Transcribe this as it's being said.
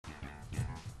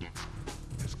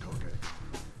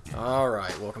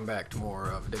Alright, welcome back to more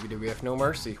of WWF No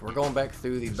Mercy. We're going back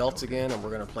through the belts again, and we're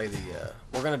going to play the,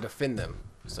 we're going to defend them.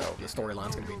 So the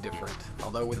storyline's going to be different.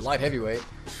 Although with light heavyweight,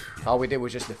 all we did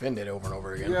was just defend it over and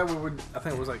over again. Yeah, we would, I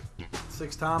think it was like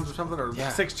 6 times or something, or Yeah.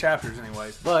 6 chapters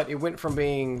anyways. But it went from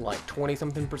being like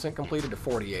 20-something% completed to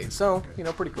 48. So, you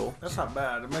know, pretty cool. That's not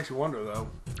bad. It makes you wonder, though.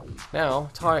 Now,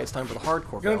 it's time for the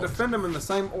hardcore We're going to belt defend them in the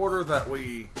same order that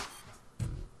we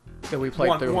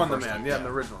played through won the them first in. one. Yeah, in the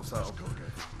original. So,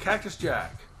 Cactus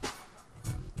Jack.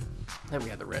 Then we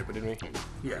had the red one, didn't we?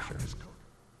 Yeah. Sure.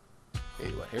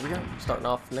 Anyway, here we go. Starting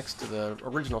off next to the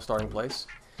original starting place.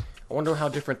 I wonder how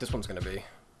different this one's going to be.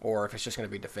 Or if it's just going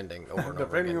to be defending over and over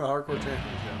Defending again. the hardcore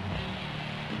championship.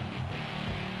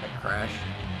 Like Crash.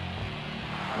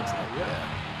 Looks like,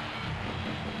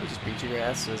 yeah. We just beat your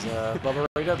ass as Bubba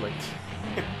Ray Dudley.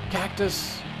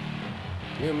 Cactus!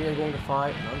 You and me are going to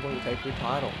fight, and I'm going to take your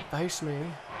title. Face me.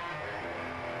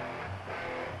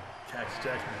 Cactus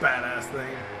Jack's badass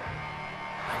thing.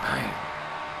 Bang,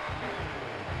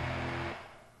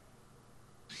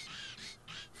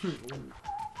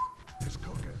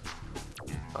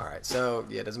 Alright, so,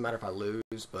 yeah, it doesn't matter if I lose,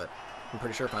 but I'm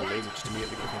pretty sure if I lose, it just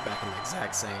immediately puts me back in the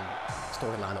exact same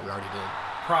storyline that we already did.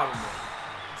 Probably.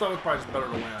 So it's probably just better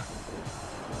to win.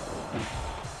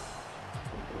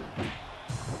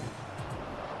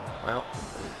 Well,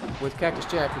 with Cactus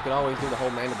Jack, we could always do the whole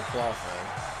mandible claw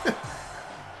thing.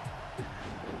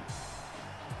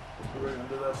 We're going to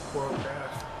do that before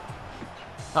Cash.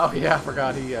 Oh yeah, I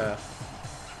forgot he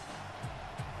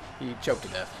choked to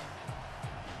death.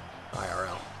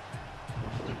 IRL.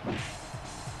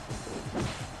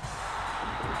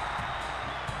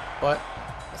 But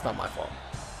it's not my fault.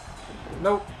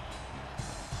 Nope.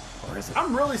 Or is it?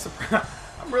 I'm really surprised.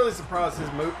 I'm really surprised his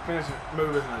finishing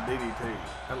move isn't a DDT.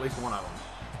 At least one of them.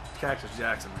 Cactus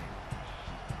Jackson.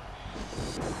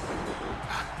 That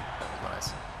was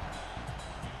nice.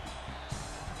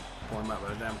 Pulling him out by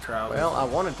his damn trousers. Well, I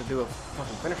wanted to do a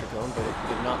fucking finisher to him, but it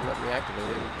did not let me activate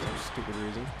it for some stupid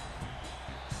reason.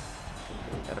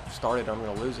 Got it started, I'm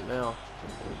gonna lose it now.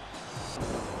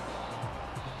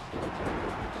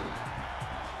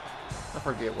 I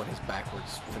forget what his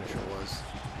backwards finisher was.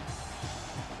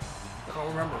 I don't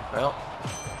remember. Well,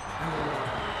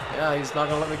 yeah, he's not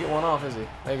gonna let me get one off, is he?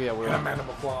 Maybe I will. And a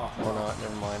mandible claw. Or not,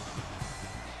 never mind.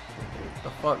 The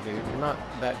fuck, dude? You're not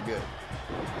that good.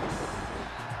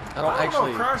 I don't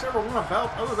actually. know if Crash ever won a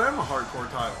belt other than the hardcore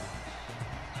title.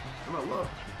 I'm gonna look.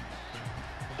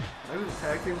 Maybe the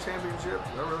tag team championship?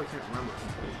 I really can't remember.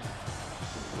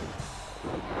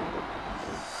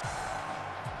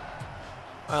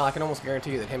 Well, I can almost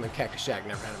guarantee you that him and Cactus Jack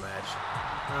never had a match.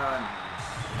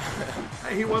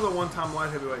 Hey, he was a one-time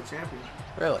light heavyweight champion.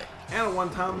 Really? And a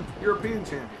one-time European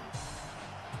champion.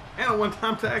 And a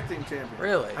one-time tag team champion.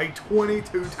 Really? A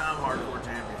 22-time hardcore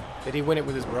champion. Did he win it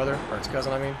with his brother or his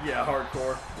cousin? I mean. Yeah,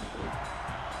 hardcore.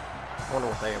 I wonder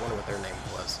what their name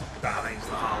was. I think it's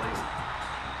the Hollies.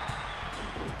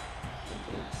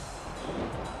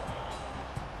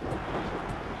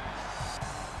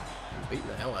 Beating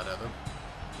the hell out of him.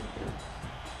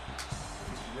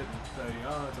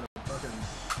 It's a fucking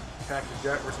Cactus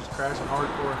Jack versus Crash and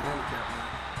hardcore and handicap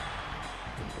match.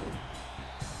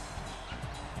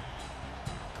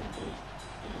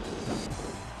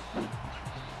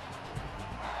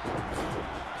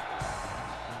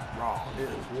 Raw is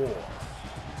war.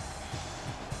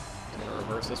 Gonna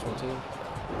reverse this one too.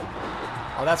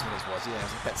 Oh, that's what this was. Yeah,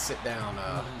 it's like that sit down.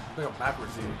 They go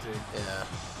backwards DDT. Yeah.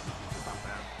 It's not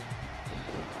bad.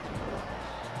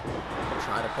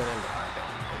 Try to put in, but I don't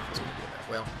know if it's gonna do that.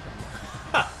 Well,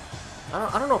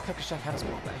 I don't know if Cactus Jack had a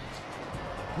small package.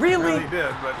 Really? Well, he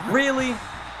did, but Really?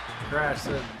 Crash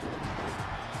said,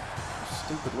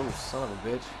 Stupid little son of a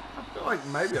bitch. I feel like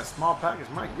maybe a small package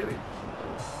might get him.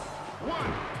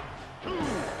 1, 2,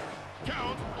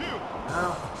 count 2. No,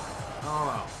 I don't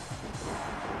know.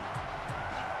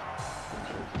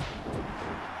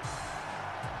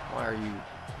 Why are you?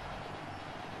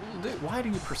 Dude, why do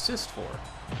you persist for?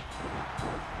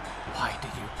 Why do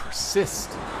you persist,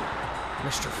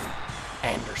 Mr.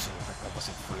 Anderson? I almost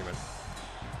said Freeman.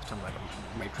 It's talking like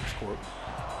a Matrix quote.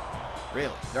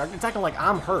 Really? It's acting like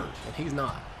I'm hurt and he's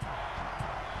not.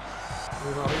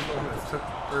 He's the one that took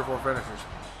 3 or 4 finishers.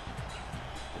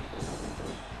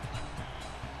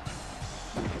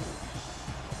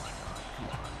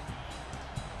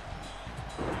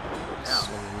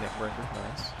 Swinging neck breaker,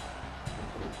 nice.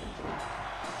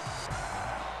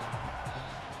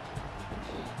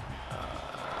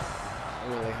 I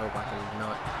really hope I can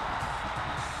not.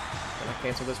 Can I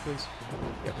cancel this, please?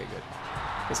 Yeah, okay, good.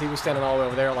 Because he was standing all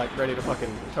over there, like, ready to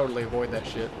fucking totally avoid that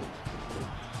shit.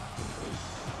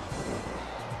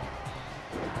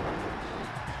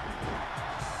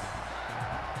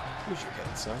 Use your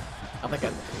head, son.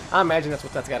 I imagine that's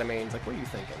what that's got to mean. It's like, what are you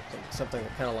thinking? Something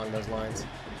kind of along those lines.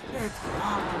 It's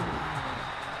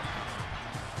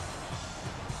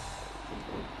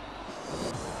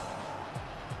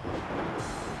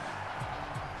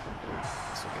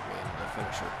This will get me into the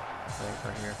finisher thing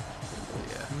right here.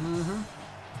 Yeah. Mm-hmm.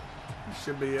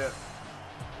 Should be it.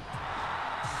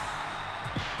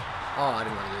 Oh, I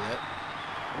didn't want to do that.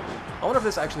 I wonder if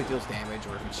this actually deals damage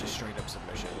or if it's just straight up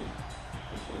submission.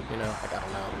 You know, like, I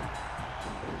don't know.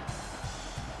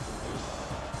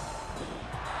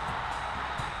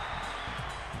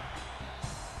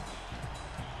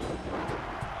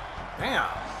 Damn.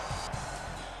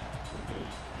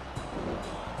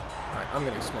 Alright, I'm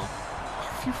getting small.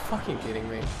 Are you fucking kidding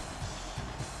me?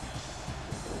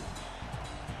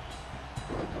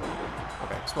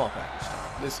 Okay, small package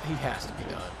time. This, he has to be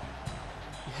done.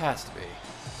 He has to be.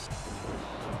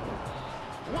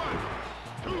 1,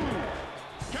 2,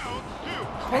 count 2.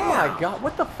 Oh my god,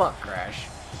 what the fuck, Crash?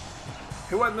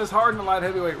 He wasn't this hard in the light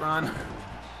heavyweight run.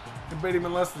 He beat him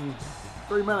in less than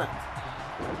 3 minutes.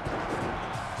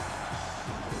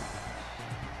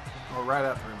 Or right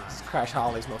at 3 minutes. This is Crash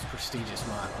Holly's most prestigious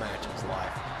match of his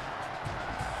life.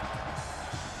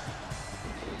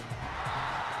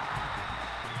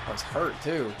 I was hurt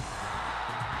too.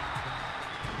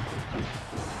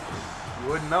 You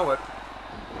wouldn't know it.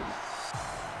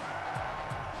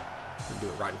 You do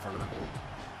it right in front of him.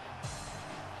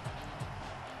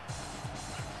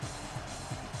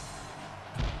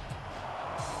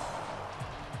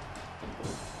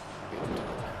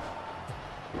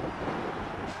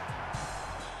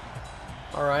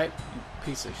 Alright, you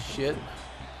piece of shit.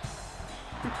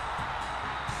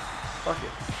 Fuck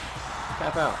it.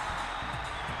 Tap out.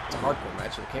 It's a hardcore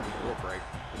match, so it can't be a rule break.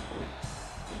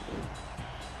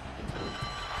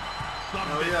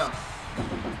 Oh yeah.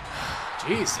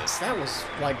 Jesus, that was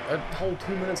like a whole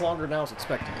 2 minutes longer than I was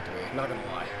expecting it to be. Not gonna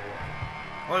lie.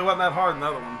 Well, he wasn't that hard in the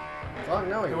other one. Fuck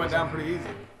no, He went down pretty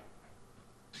easy.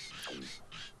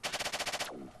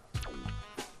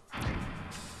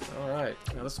 Alright,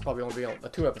 now this will probably only be a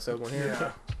 2-episode one here.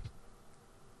 Yeah.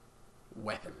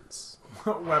 Weapons.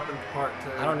 Weapons Part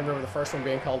 2. I don't remember the first one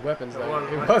being called Weapons though.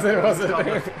 wasn't. It wasn't, was It's called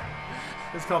it?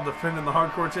 It's called Defending the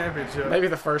Hardcore Championship. Maybe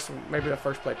the first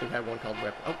playthrough had one called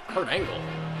Weapons. Oh, Kurt Angle.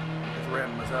 It's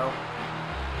random as hell.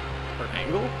 Kurt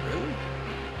Angle? Really?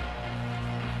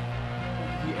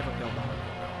 Did he ever held the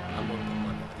hardcore belt? I'm gonna put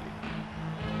money on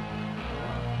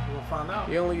it. We'll find out.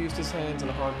 He only used his hands in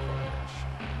a hardcore match.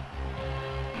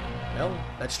 Well,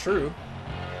 that's true.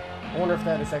 I wonder if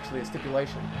that is actually a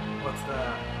stipulation. What's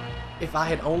that? If I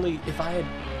had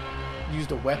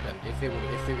used a weapon, if it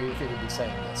would be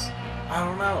saying this. I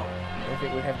don't know. If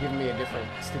it would have given me a different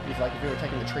stipulation, like if we were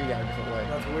taking the tree down a different way.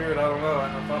 That's weird. I don't know.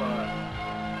 I never thought of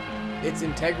that. It's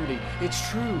integrity. It's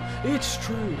true. It's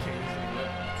true.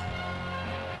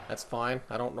 That's fine.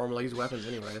 I don't normally use weapons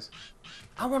anyways.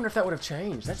 I wonder if that would have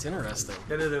changed. That's interesting.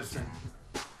 It is interesting.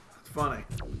 It's funny.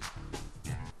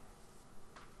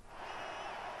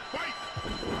 Fight!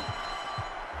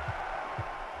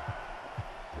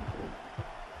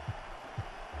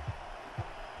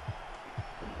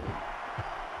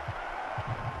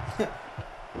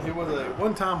 He was a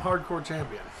one-time hardcore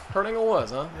champion. Kurt Angle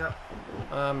was, huh? Yep.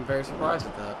 I'm very surprised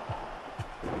at that.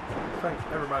 I think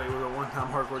everybody was a one-time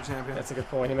hardcore champion. That's a good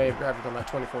point. He may have grabbed it on that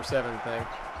 24/7 thing.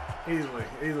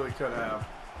 Easily could have.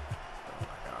 Oh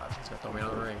my god, he's gonna throw me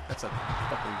out of the ring. That's a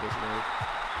fucking dick move.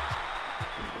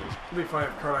 It'd be funny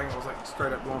if Kurt Angle was like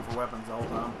straight up going for weapons the whole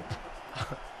time.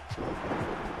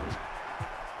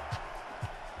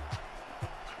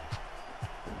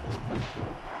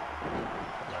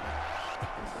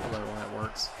 I love when that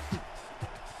works.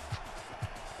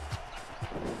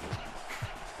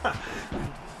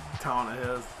 Talent of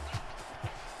his.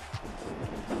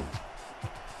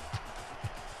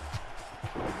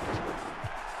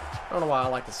 I don't know why I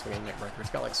like the swinging neck breaker. It's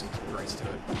got like some grace to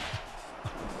it.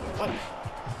 What?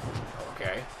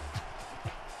 Okay.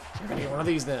 You're gonna get one of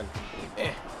these then.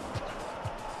 Eh.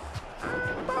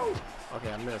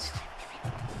 Okay, I missed.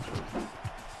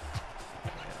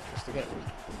 Missed again.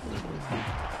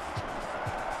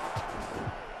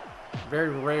 Very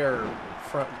rare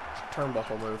front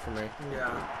turnbuckle move for me.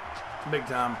 Yeah. Big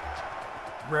time.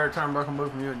 Rare turnbuckle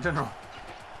move from you in general.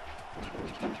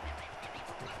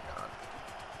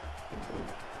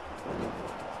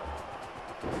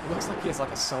 It looks like he has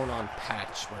like a sewn-on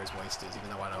patch where his waist is, even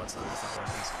though I know it's not. That's not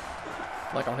what it is.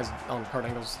 Like on Kurt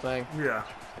Angle's thing. Yeah.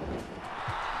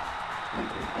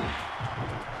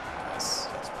 That's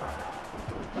perfect.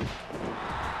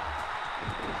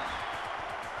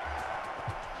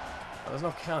 Oh, this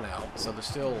there's no count out, so there's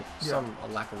still a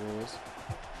lack of rules.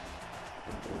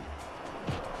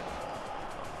 Oh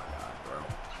my god, bro.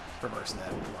 Reverse that.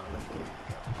 Come on, let me get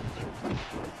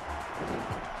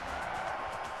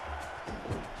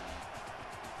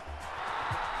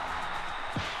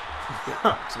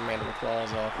Get some mandible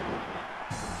claws off.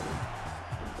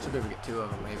 Should be able to get 2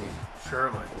 of them, maybe.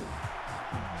 Surely.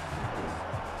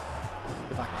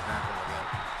 If I can crack one again.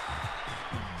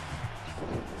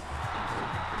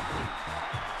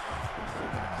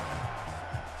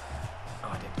 Oh,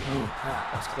 I did. Ooh,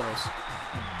 that was close.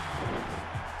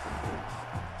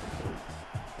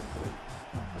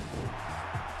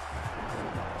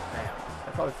 Damn, I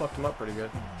probably fucked him up pretty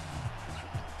good.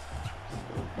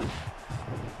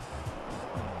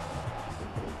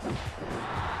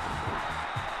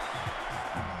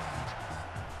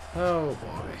 Oh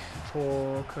boy,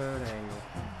 poor Kurt Angle.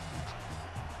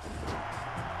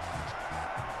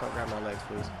 Don't grab my legs,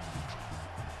 please.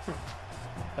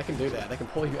 They can do that. They can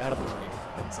pull you out of the ring.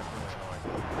 That's like really annoying.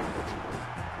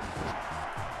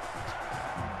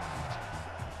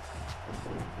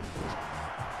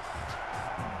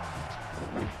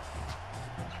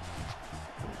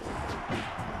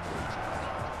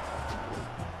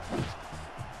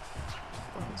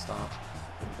 Fucking stop.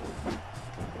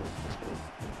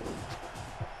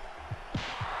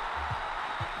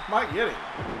 Might get it.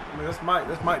 I mean, this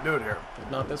might do it here. If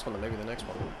not this one, then maybe the next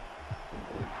one.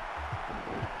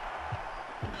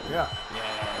 Yeah.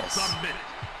 Yes. Submit.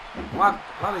 A lot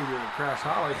easier than Crash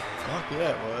Holly. Fuck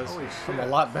yeah, it was. Holy From shit. a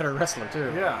lot better wrestler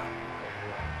too. Yeah.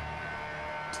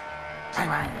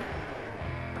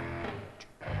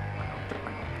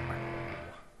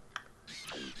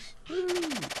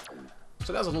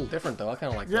 So that was a little different though. I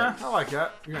kind of like Yeah, that. I like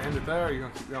that. You gonna end it there, or you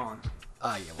gonna keep going?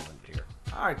 Ah, yeah, we'll end it here.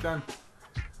 All right then.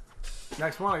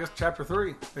 Next one, I guess, chapter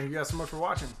 3. Thank you guys so much for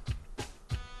watching.